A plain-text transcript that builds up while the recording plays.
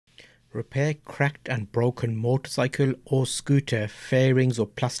Repair cracked and broken motorcycle or scooter fairings or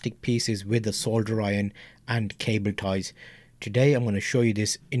plastic pieces with a solder iron and cable ties. Today I'm going to show you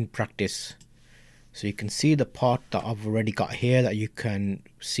this in practice. So you can see the part that I've already got here, that you can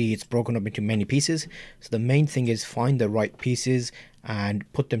see it's broken up into many pieces. So the main thing is find the right pieces and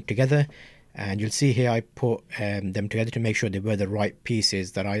put them together. And you'll see here I put them together to make sure they were the right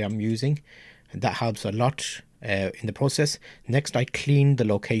pieces that I am using. And that helps a lot in the process. Next, I cleaned the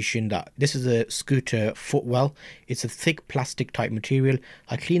location. That this is a scooter footwell. It's a thick plastic type material.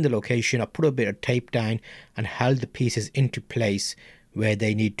 I cleaned the location. I put a bit of tape down and held the pieces into place where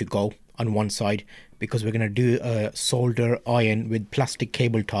they need to go on one side, because we're going to do a solder iron with plastic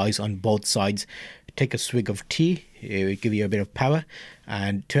cable ties on both sides. Take a swig of tea, it will give you a bit of power,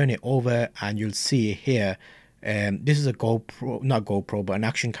 and turn it over, and you'll see here this is a GoPro, not GoPro, but an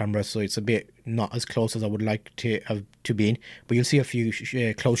action camera, so it's a bit not as close as I would like to have to be in, but you'll see a few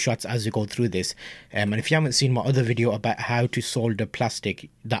close shots as you go through this. And if you haven't seen my other video about how to solder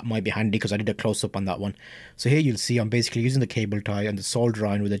plastic, that might be handy because I did a close-up on that one. So here you'll see I'm basically using the cable tie and the solder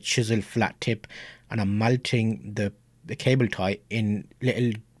iron with a chisel flat tip, and I'm melting the cable tie in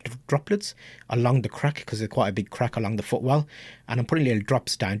little droplets along the crack, because there's quite a big crack along the footwell, and I'm putting little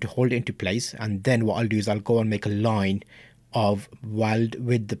drops down to hold it into place. And then what I'll do is I'll go and make a line of weld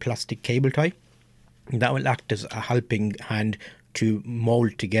with the plastic cable tie. That will act as a helping hand to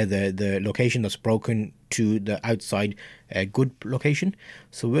mold together the location that's broken to the outside good location.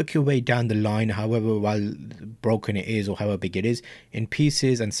 So work your way down the line, however well broken it is or however big it is, in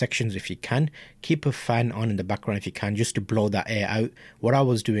pieces and sections if you can. Keep a fan on in the background if you can, just to blow that air out. What I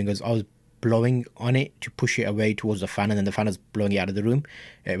was doing is I was blowing on it to push it away towards the fan, and then the fan is blowing it out of the room,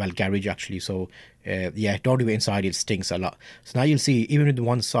 garage actually. So yeah, don't do it inside, it stinks a lot. So now you'll see even with the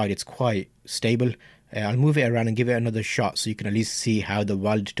one side it's quite stable. I'll move it around and give it another shot so you can at least see how the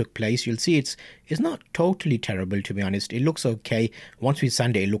weld took place. You'll see it's not totally terrible, to be honest. It looks okay. Once we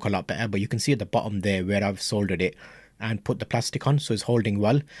sand it, it'll look a lot better, but you can see at the bottom there where I've soldered it and put the plastic on, so it's holding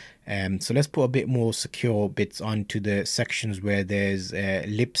well. So let's put a bit more secure bits onto the sections where there's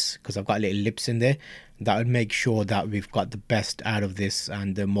lips, because I've got little lips in there. That would make sure that we've got the best out of this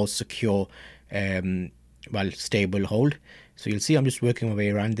and the most secure stable hold. So you'll see I'm just working my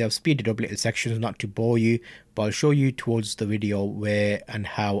way around there. I've speeded up little sections not to bore you, but I'll show you towards the video where and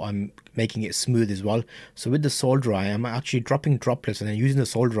how I'm making it smooth as well. So with the solder iron, I'm actually dropping droplets and then using the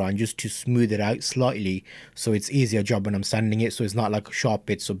solder iron just to smooth it out slightly, so it's easier job when I'm sanding it, so it's not like sharp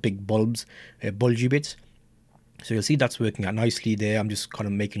bits or big bulbs, bulgy bits. So you'll see that's working out nicely there. I'm just kind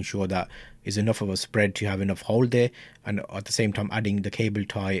of making sure that is enough of a spread to have enough hold there, and at the same time adding the cable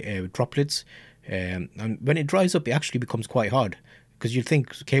tie droplets. And when it dries up, it actually becomes quite hard, because you'd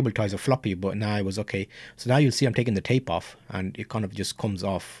think cable ties are floppy, but now it was okay. So now you'll see I'm taking the tape off and it kind of just comes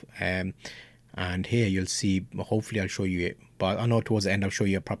off. And here you'll see, hopefully I'll show you it, but I know towards the end I'll show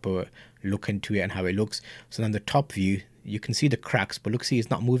you a proper look into it and how it looks. So then the top view, you can see the cracks, but look, see it's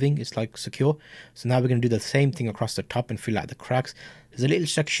not moving, it's like secure. So now we're going to do the same thing across the top and fill out the cracks. There's a little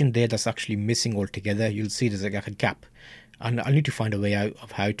section there that's actually missing altogether. You'll see there's like a gap, and I need to find a way out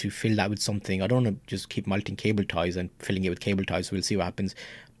of how to fill that with something. I don't want to just keep melting cable ties and filling it with cable ties, so we'll see what happens.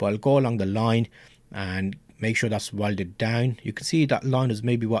 But I'll go along the line and make sure that's welded down. You can see that line is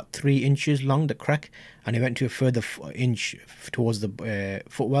maybe what, 3 inches long, the crack, and it went to a further inch towards the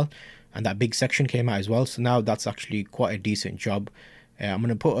footwell, and that big section came out as well. So now that's actually quite a decent job. I'm going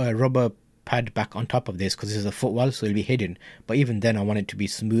to put a rubber pad back on top of this because this is a footwell, so it'll be hidden, but even then I want it to be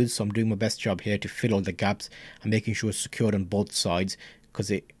smooth, so I'm doing my best job here to fill all the gaps and making sure it's secured on both sides,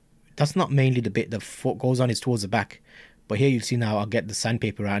 because that's not mainly the bit the foot goes on, it's towards the back. But here you'll see now I'll get the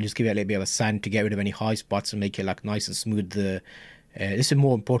sandpaper around, just give it a little bit of a sand to get rid of any high spots and make it like nice and smooth. This is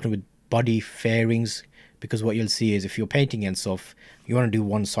more important with body fairings, because what you'll see is if you're painting and stuff, you want to do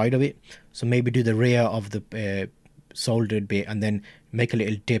one side of it, so maybe do the rear of the soldered bit and then make a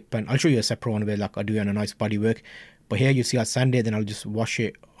little dip, and I'll show you a separate one of it like I do on a nice body work. But here you see I'll sand it, then I'll just wash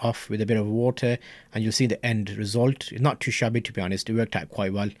it off with a bit of water, and you'll see the end result. It's not too shabby, to be honest, it worked out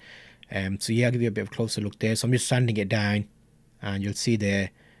quite well. So yeah, I'll give you a bit of a closer look there. So I'm just sanding it down, and you'll see there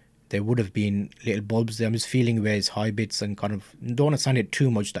would have been little bulbs there. I'm just feeling where it's high bits and kind of don't want to sand it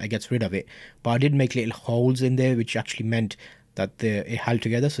too much that it gets rid of it, but I did make little holes in there, which actually meant that it held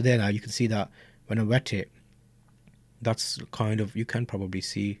together. So there now you can see that when I wet it, that's kind of, you can probably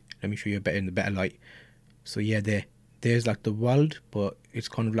see, let me show you a bit in the better light. So yeah, there's like the weld, but it's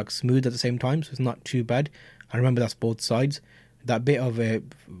kind of like smooth at the same time, so it's not too bad. And remember, that's both sides. That bit of a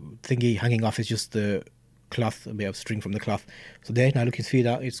thingy hanging off is just the cloth, a bit of string from the cloth. So there, now look, you can see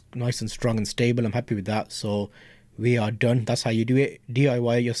that it's nice and strong and stable. I'm happy with that. So we are done. That's how you do it.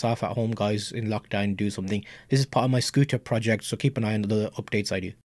 DIY yourself at home, guys, in lockdown. Do something. This is part of my scooter project, so keep an eye on the updates I do.